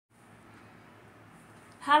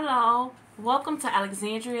Hello, welcome to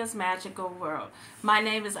Alexandria's Magical World. My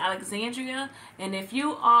name is Alexandria, and if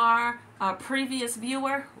you are a previous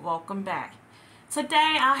viewer, welcome back.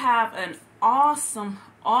 Today I have an awesome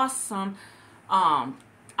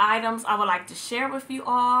items I would like to share with you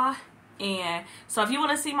all. And so if you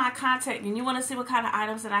want to see my content and you want to see what kind of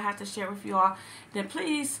items that I have to share with you all, then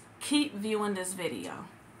please keep viewing this video.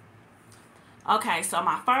 Okay, so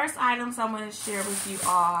my first items I'm going to share with you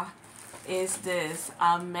all is this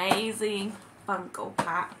amazing Funko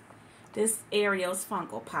Pop. This Ariel's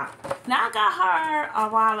Funko Pop. Now I got her a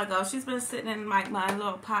while ago. She's been sitting in my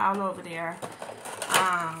little pile over there.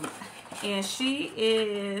 And she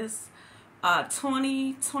is a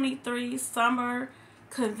 2023 Summer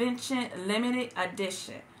Convention Limited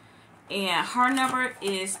Edition. And her number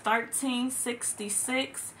is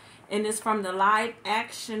 1366. And it's from the live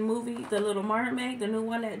action movie, The Little Mermaid, the new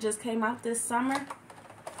one that just came out this summer.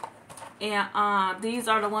 And these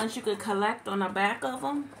are the ones you could collect on the back of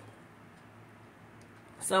them.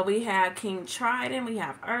 So we have King Triton, we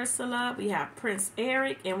have Ursula, we have Prince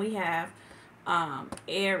Eric, and we have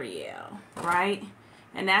Ariel, right?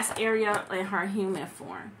 And that's Ariel in her human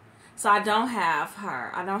form. So I don't have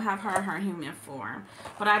her. I don't have her in her human form.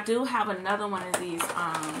 But I do have another one of these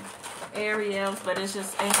Ariels, but it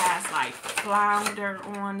has like Flounder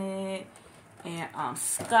on it and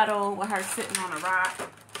Scuttle with her sitting on a rock.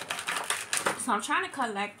 So I'm trying to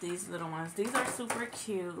collect these little ones. These are super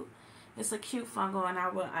cute. It's a cute Funko, and I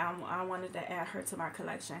wanted to add her to my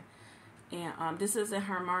collection. And this is in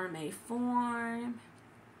her mermaid form.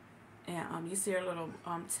 And you see her little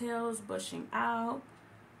tails bushing out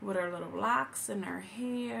with her little locks in her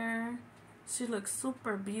hair. She looks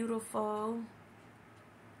super beautiful.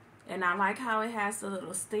 And I like how it has the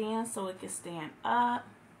little stand so it can stand up.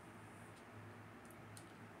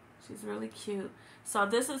 She's really cute. So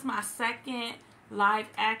this is my second live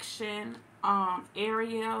action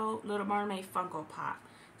Ariel Little Mermaid Funko Pop.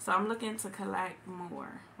 So I'm looking to collect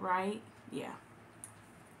more, right? Yeah.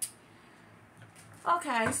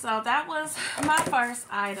 Okay, so that was my first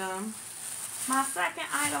item. My second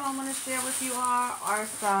item I'm going to share with you all are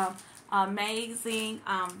some amazing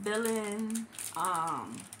villain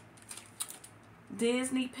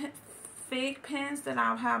Disney fig pins that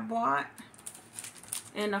I have bought.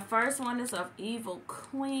 And the first one is of Evil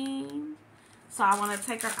Queen. So I want to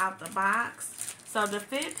take her out the box. So the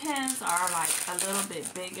fig pins are like a little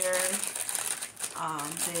bit bigger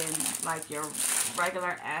than like your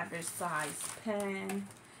regular average size pen.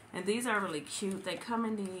 And these are really cute. They come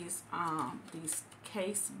in these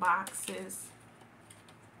case boxes.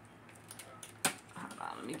 Hold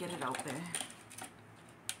on, let me get it open.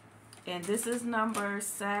 And this is number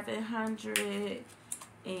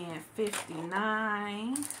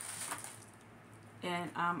 759.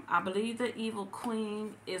 And I believe the Evil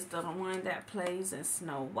Queen is the one that plays in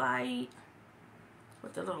Snow White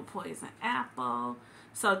with the little poison apple.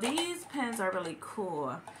 So these pens are really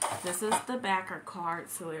cool. This is the backer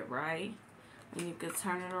card to it, right? And you can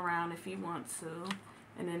turn it around if you want to.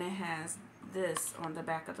 And then it has this on the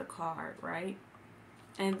back of the card, right?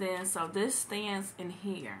 And then, so this stands in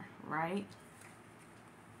here, right?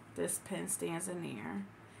 This pen stands in there.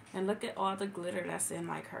 And look at all the glitter that's in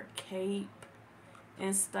like her cape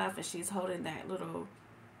and stuff. And she's holding that little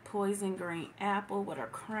poison green apple with her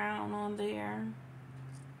crown on there.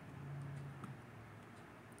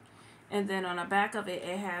 And then on the back of it,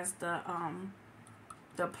 it has the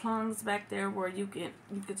plums back there where you can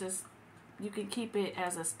keep it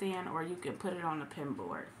as a stand, or you can put it on the pen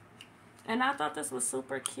board. And I thought this was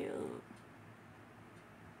super cute.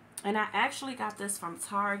 And I actually got this from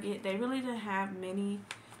Target. They really didn't have many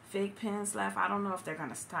fig pens left. I don't know if they're going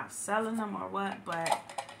to stop selling them or what, but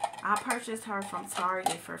I purchased her from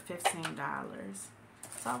Target for $15.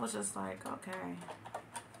 So I was just like, okay.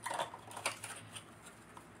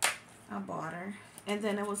 I bought her. And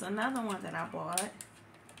then there was another one that I bought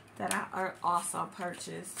that I also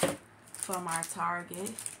purchased from our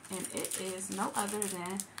Target. And it is no other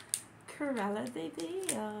than Cruella de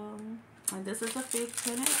Vil. And this is a fig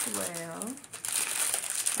pen as well.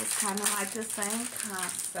 It's kind of like the same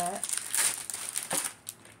concept.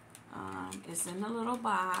 It's in a little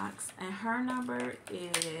box. And her number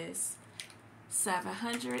is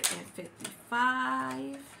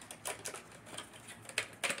 755.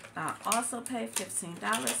 I also paid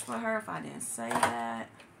 $15 for her, if I didn't say that.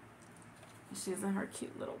 She's in her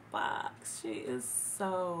cute little box. She is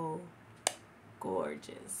so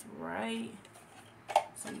gorgeous, right?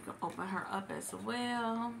 So you can open her up as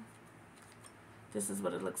well. This is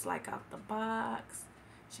what it looks like out the box.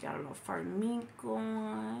 She got a little fur mink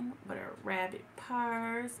on with her rabbit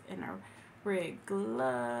purse and her red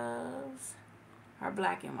gloves, her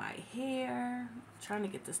black and white hair. I'm trying to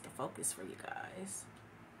get this to focus for you guys,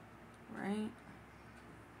 right?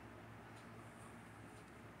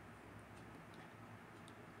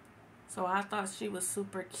 So I thought she was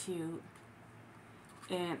super cute.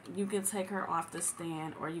 And you can take her off the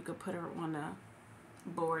stand, or you could put her on the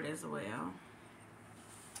board as well.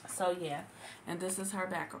 So yeah, and this is her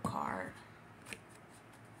backer card.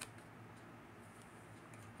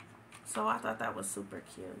 So I thought that was super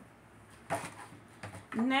cute.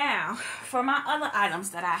 Now, for my other items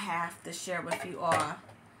that I have to share with you all,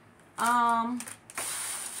 I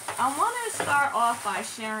want to start off by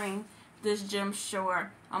sharing this gym short.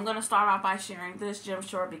 I'm going to start off by sharing this gym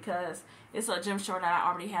short because it's a gym short that I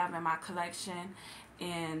already have in my collection.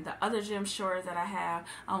 And the other gym short that I have,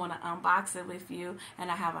 I want to unbox it with you. And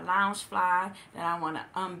I have a Loungefly that I want to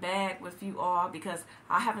unbag with you all because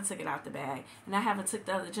I haven't took it out the bag. And I haven't took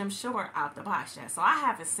the other gym short out the box yet. So I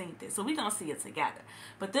haven't seen this. So we're going to see it together.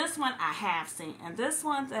 But this one I have seen. And this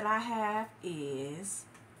one that I have is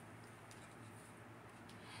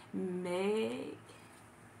Meg,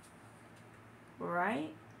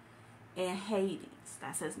 right? And Hades.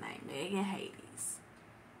 That's his name, Meg and Hades.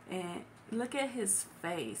 And look at his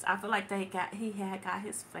face. I feel like he had got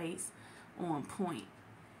his face on point.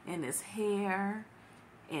 And his hair.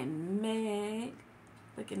 And Meg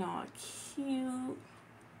looking all cute.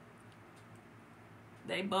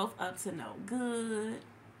 They both up to no good.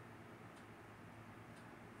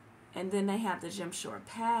 And then they have the gym short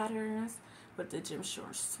patterns with the gym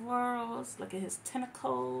short swirls. Look at his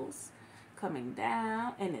tentacles coming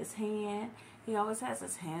down in his hand. He always has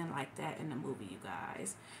his hand like that in the movie, you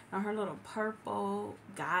guys. Now her little purple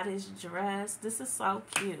goddess dress. This is so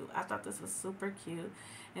cute. I thought this was super cute.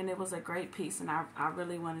 And it was a great piece. And I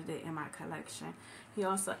really wanted it in my collection. He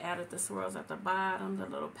also added the swirls at the bottom. The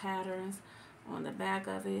little patterns on the back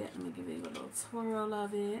of it. Let me give you a little twirl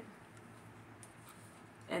of it.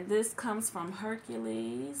 And this comes from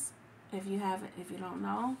Hercules. If you don't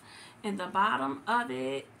know. In the bottom of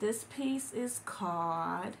it, this piece is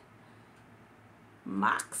called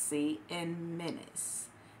Moxie and Menace.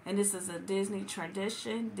 And this is a Disney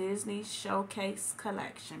Tradition, Disney Showcase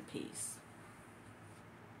Collection piece.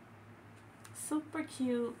 Super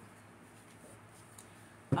cute.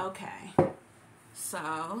 Okay.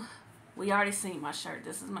 So, we already seen my shirt.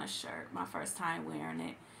 This is my shirt. My first time wearing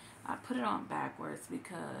it. I put it on backwards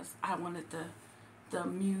because I wanted the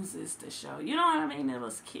muses to show. You know what I mean? It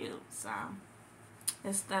was cute. So,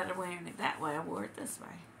 instead of wearing it that way, I wore it this way.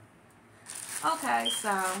 Okay,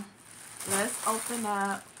 so let's open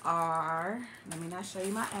up our, let me not show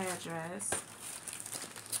you my address.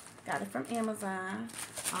 Got it from Amazon.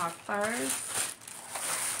 Our first,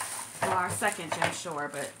 well, our second gym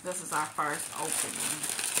short, but this is our first opening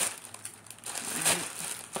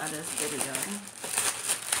of this video.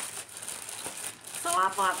 So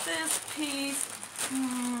I bought this piece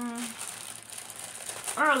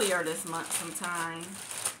earlier this month sometime.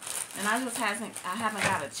 And I haven't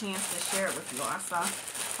got a chance to share it with you all. So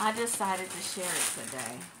I decided to share it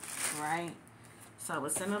today. Right? So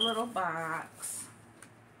it's in a little box.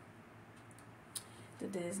 The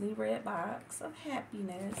Disney red box of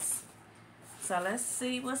happiness. So let's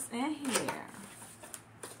see what's in here.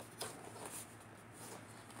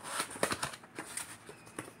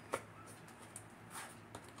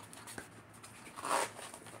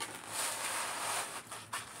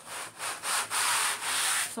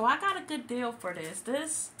 So I got a good deal for this.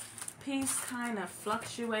 This piece kind of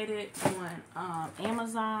fluctuated on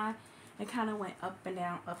Amazon. It kind of went up and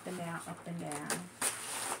down, up and down, up and down.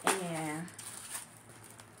 And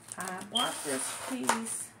I bought this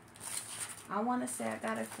piece. I want to say I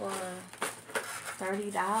got it for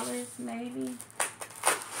 $30 maybe.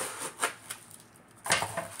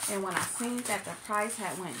 And when I seen that the price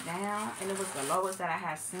had went down and it was the lowest that I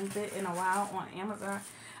had seen it in a while on Amazon,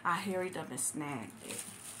 I hurried up and snagged it.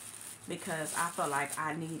 Because I felt like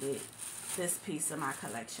I needed this piece of my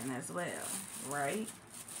collection as well, right?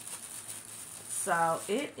 So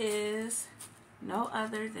it is no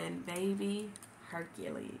other than baby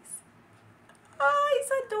Hercules. Oh,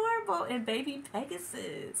 he's adorable. And baby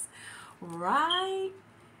Pegasus, right?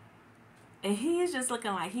 And he is just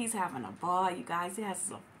looking like he's having a ball, you guys. He has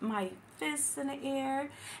his mighty fists in the air.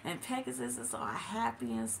 And Pegasus is all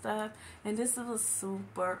happy and stuff. And this was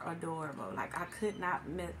super adorable. Like, I could not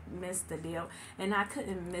miss the deal. And I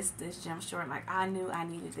couldn't miss this gem short. Like, I knew I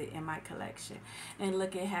needed it in my collection. And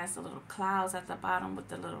look, it has the little clouds at the bottom with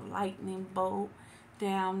the little lightning bolt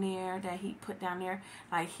down there that he put down there.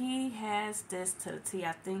 Like, he has this to the T.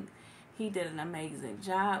 I think he did an amazing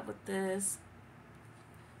job with this.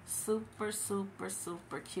 Super, super,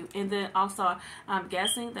 super cute. And then also, I'm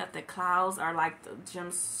guessing that the clouds are like the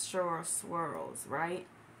Gem Shore swirls, right?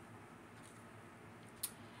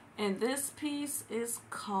 And this piece is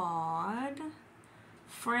called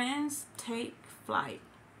Friends Take Flight.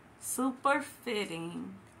 Super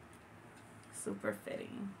fitting. Super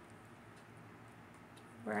fitting.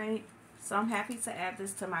 Right? So I'm happy to add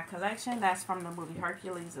this to my collection. That's from the movie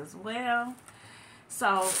Hercules as well.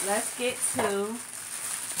 So let's get to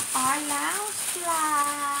our Loungefly.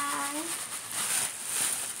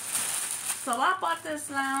 So I bought this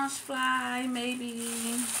Loungefly maybe,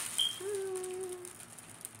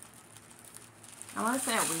 I want to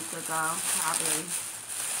say a week ago, probably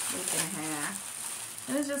a week and a half.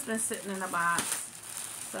 And it's just been sitting in a box.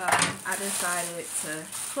 So I decided to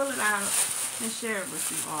pull it out and share it with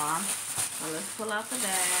you all. So let's pull out the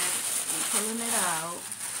bag. I'm pulling it out.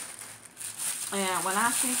 And when I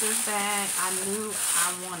see this bag, I knew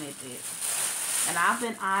I wanted it. And I've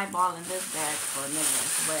been eyeballing this bag for a minute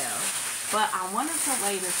as well. But I wanted to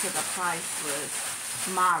wait until the price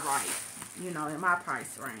was my right. You know, in my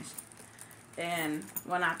price range. And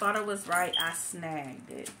when I thought it was right, I snagged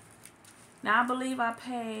it. Now I believe I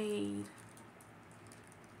paid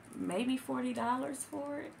maybe $40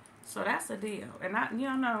 for it. So that's a deal. And you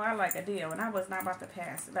don't know, I like a deal. And I was not about to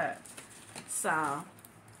pass it up. So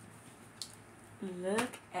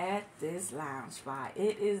look at this Loungefly.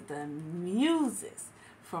 It is the Muses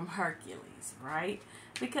from Hercules, right?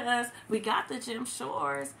 Because we got the Gem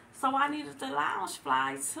Shores, so I needed the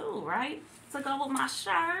Loungefly too, right? To go with my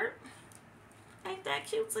shirt. Ain't that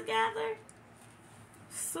cute together?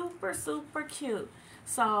 Super, super cute.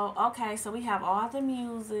 So, okay, so we have all the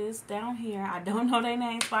Muses down here. I don't know their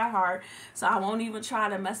names by heart, so I won't even try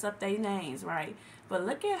to mess up their names, right? But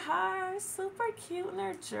look at her, super cute in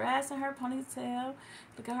her dress and her ponytail.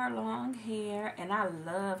 Look at her long hair, and I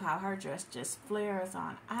love how her dress just flares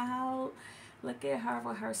on out. Look at her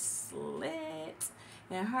with her slit.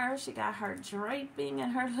 And she got her draping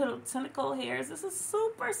and her little tentacle hairs. This is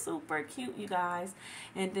super, super cute, you guys.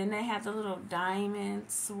 And then they have the little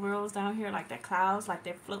diamond swirls down here, like the clouds, like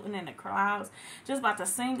they're floating in the clouds. Just about to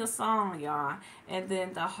sing a song, y'all. And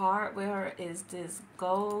then the hardware is this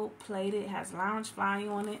gold-plated, has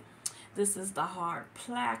Loungefly on it. This is the heart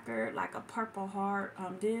placard, like a purple heart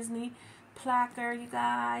Disney placard, you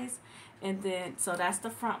guys. And then, so that's the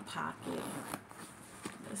front pocket.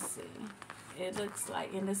 Let's see. It looks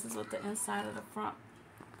like, and this is what the inside of the front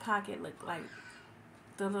pocket look like.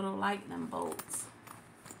 The little lightning bolts.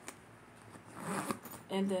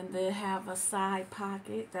 And then they have a side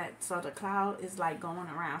pocket so the cloud is like going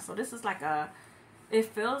around. So this is like it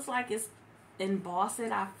feels like it's embossed.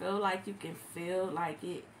 I feel like you can feel like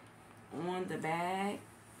it on the bag.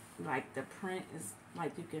 Like the print is,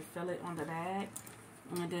 like you can feel it on the bag.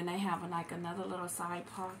 And then they have like another little side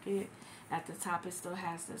pocket. At the top, it still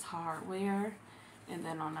has this hardware. And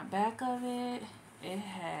then on the back of it, it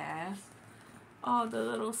has all the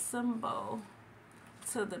little symbol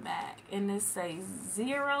to the back. And it says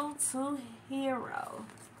 0 to hero.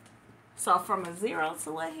 So from a 0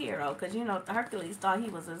 to a hero, because you know Hercules thought he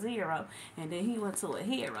was a 0, and then he went to a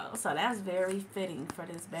hero. So that's very fitting for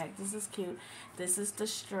this bag. This is cute. This is the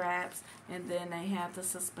straps, and then they have the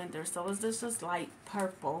suspenders. So it's just light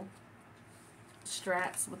purple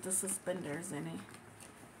straps with the suspenders in it.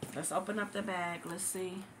 Let's open up the bag. Let's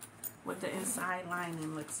see what the inside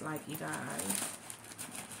lining looks like, you guys.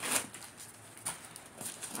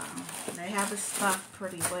 They have it stuffed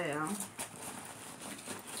pretty well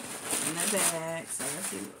in the bag. So let's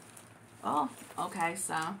see. Oh, okay.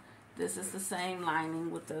 So this is the same lining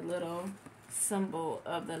with the little symbol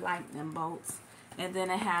of the lightning bolts, and then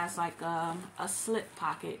it has like a slit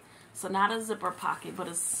pocket. So not a zipper pocket, but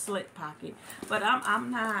a slit pocket. But I'm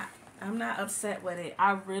not upset with it.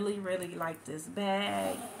 I really, really like this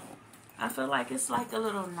bag. I feel like it's like a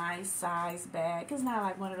little nice size bag. It's not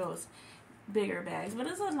like one of those bigger bags, but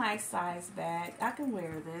it's a nice size bag. I can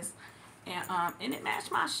wear this, and it matched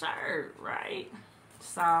my shirt, right?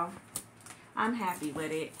 So I'm happy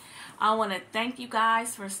with it. I want to thank you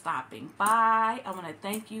guys for stopping by. I want to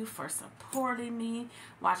thank you for supporting me,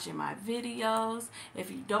 watching my videos. If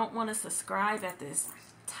you don't want to subscribe at this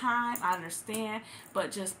time, I understand,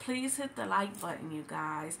 but just please hit the like button, you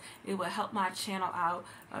guys. It will help my channel out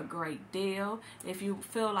a great deal. If you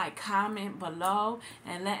feel like, comment below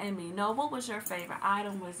and letting me know what was your favorite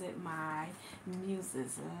item. Was it my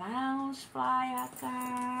Muses Loungefly I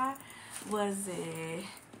got? Was it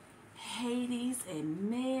Hades and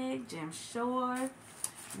Meg, Gem Shore?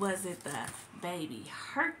 Was it the baby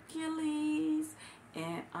Hercules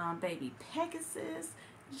and baby Pegasus,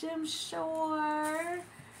 Gem Shore?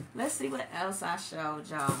 Let's see what else I showed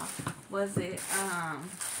y'all. Was it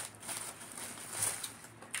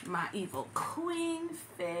my Evil Queen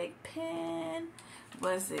fig pen?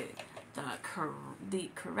 Was it the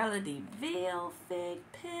Corella DeVille fig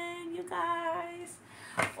pen, you guys?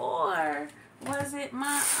 Or was it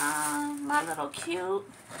my little cute,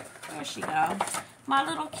 there she go, my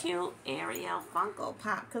little cute Ariel Funko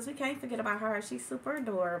Pop? Because we can't forget about her. She's super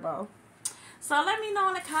adorable. So let me know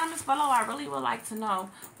in the comments below. I really would like to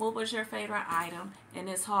know, what was your favorite item in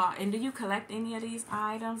this haul? And do you collect any of these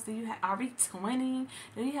items? Do you are we twinning?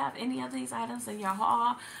 Do you have any of these items in your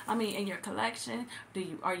haul? I mean, in your collection?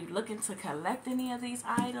 Are you looking to collect any of these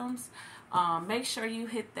items? Make sure you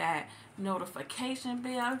hit that notification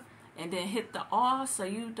bell and then hit the all so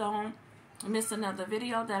you don't miss another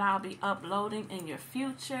video that I'll be uploading in your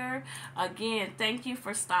future. Again, thank you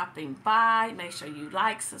for stopping by. Make sure you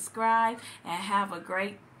like, subscribe, and have a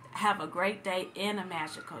great day and a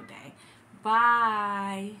magical day.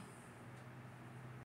 Bye.